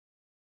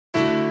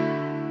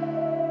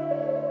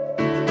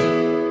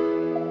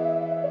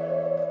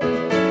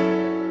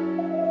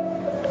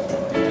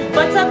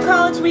What's up,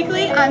 College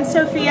Weekly? I'm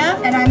Sophia.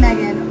 And I'm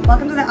Megan.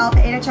 Welcome to the Alpha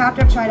Eta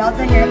chapter of Tri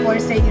Delta here at Florida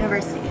State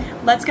University.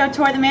 Let's go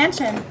tour the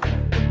mansion.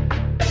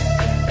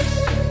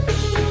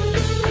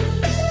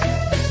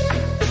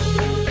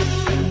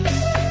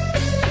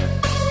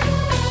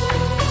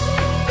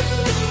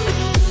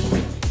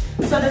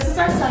 So this is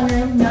our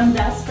sunroom, known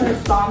best for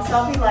its bomb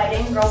selfie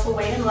lighting. Girls will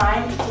wait in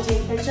line to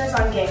take pictures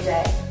on game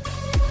day.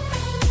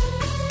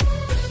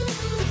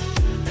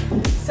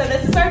 So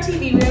this is our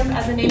TV room.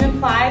 As the name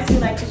implies, we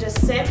like to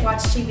just sit, watch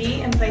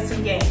TV, and play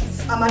some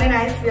games. On Monday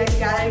nights, we like to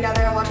gather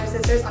together and watch our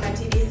sisters on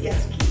MTV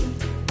Siesta Key.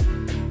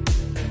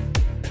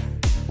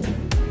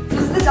 So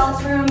this is the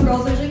Delta room.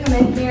 Girls usually come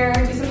in here,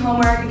 do some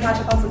homework, and catch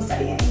up on some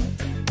studying.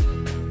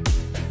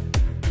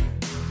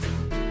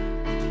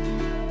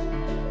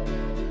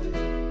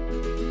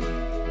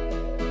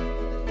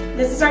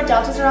 This is our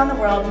Deltas Around the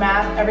World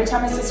map. Every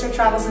time a sister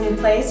travels a new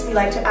place, we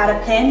like to add a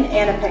pin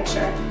and a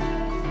picture.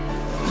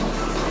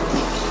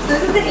 So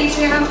this is the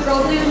atrium.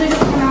 Girls will usually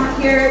just come out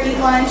here, eat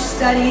lunch,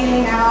 study,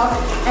 hang out.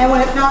 And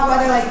when it's not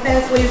weather like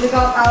this, we usually go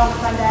out on the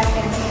sun deck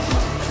and tan.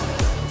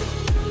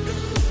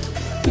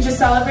 We just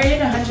celebrated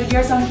 100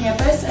 years on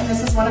campus, and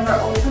this is one of our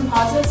old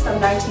composites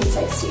from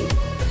 1960.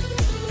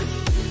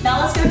 Now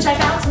let's go check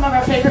out some of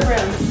our favorite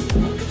rooms.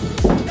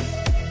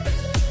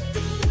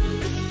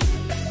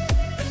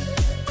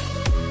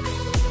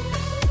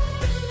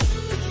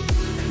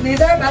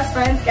 These are our best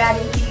friends,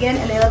 Gabby and Keegan,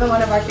 and they live in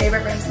one of our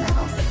favorite rooms in the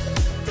house.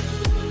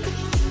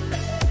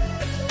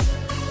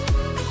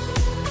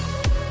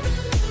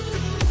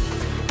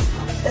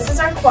 This is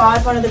our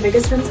quad, one of the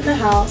biggest rooms in the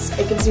house.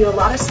 It gives you a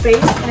lot of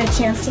space and a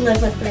chance to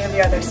live with 3 of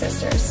your other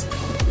sisters.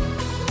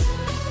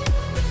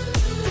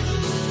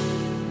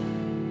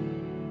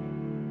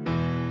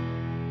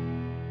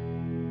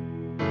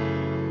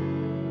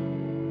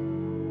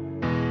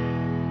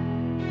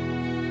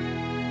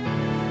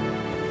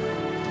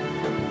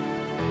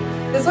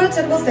 This is what a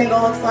typical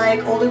single looks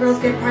like. Older girls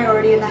get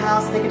priority in the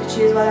house, so they get to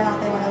choose whether or not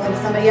they want to live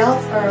with somebody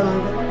else or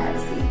alone with more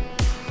privacy.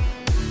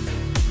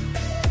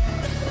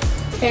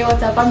 Hey,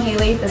 what's up? I'm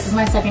Haley. This is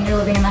my second year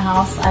living in the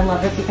house. I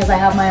love it because I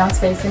have my own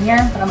space in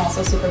here, but I'm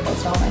also super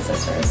close to all my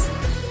sisters.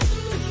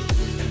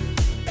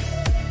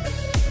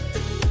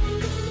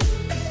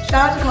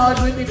 Shout out to College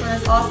Weekly for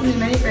this awesome new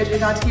mini fridge we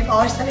got to keep all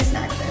our study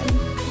snacks in.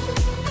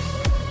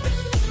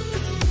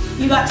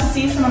 You got to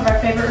see some of our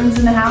favorite rooms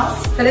in the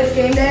house. But it's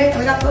game day and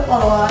we got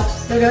football to watch,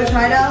 so go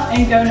Tri Del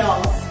and go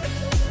Knowles.